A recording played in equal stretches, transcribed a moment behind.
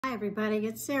Hi everybody,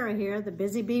 it's Sarah here, the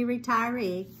Busy Bee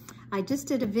retiree. I just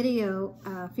did a video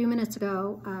a few minutes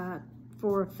ago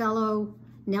for fellow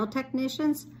nail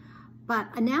technicians,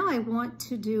 but now I want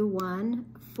to do one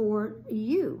for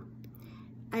you.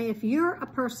 If you're a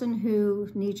person who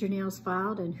needs your nails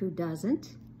filed and who doesn't,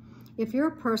 if you're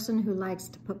a person who likes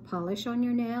to put polish on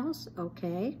your nails,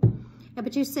 okay.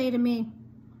 But you say to me,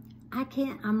 I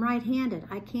can't, I'm right-handed.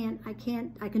 I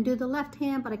can do the left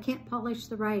hand, but I can't polish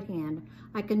the right hand.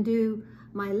 I can do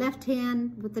my left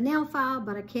hand with the nail file,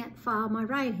 but I can't file my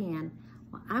right hand.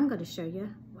 Well, I'm gonna show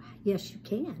you, yes you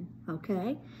can,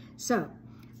 okay? So,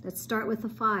 let's start with the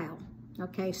file.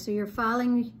 Okay, so you're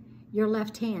filing your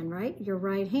left hand, right? You're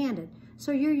right-handed.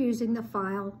 So you're using the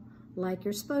file like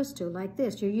you're supposed to, like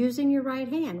this. You're using your right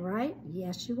hand, right?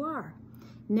 Yes, you are.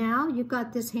 Now, you've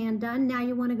got this hand done. Now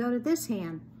you wanna go to this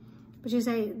hand. But you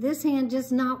say, this hand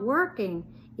just not working.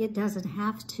 It doesn't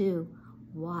have to.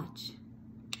 Watch.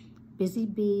 Busy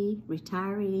Bee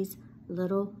retiree's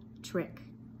little trick.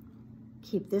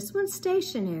 Keep this one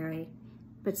stationary,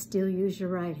 but still use your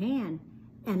right hand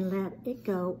and let it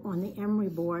go on the emery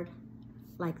board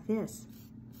like this.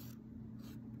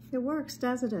 It works,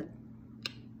 doesn't it?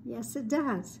 Yes, it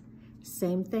does.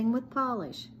 Same thing with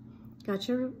polish. Got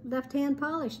your left hand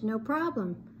polished, no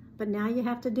problem. But now you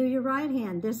have to do your right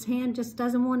hand. This hand just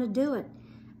doesn't want to do it.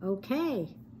 Okay,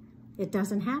 it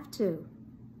doesn't have to.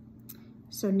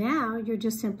 So now you're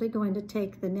just simply going to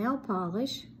take the nail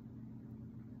polish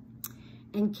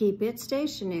and keep it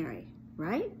stationary,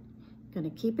 right? Going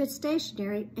to keep it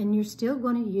stationary and you're still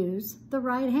going to use the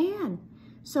right hand.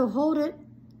 So hold it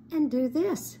and do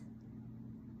this,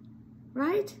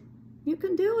 right? You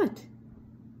can do it.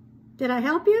 Did I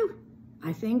help you?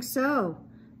 I think so.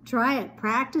 Try it,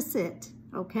 practice it,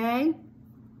 okay?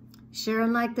 Share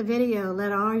and like the video.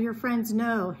 Let all your friends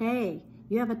know, hey,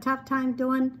 you have a tough time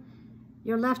doing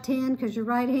your left hand because you're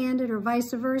right-handed or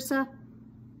vice versa?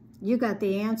 You got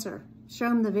the answer. Show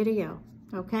them the video,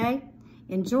 okay?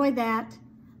 Enjoy that,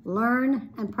 learn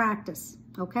and practice,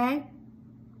 okay?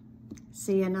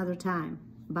 See you another time.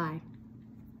 Bye.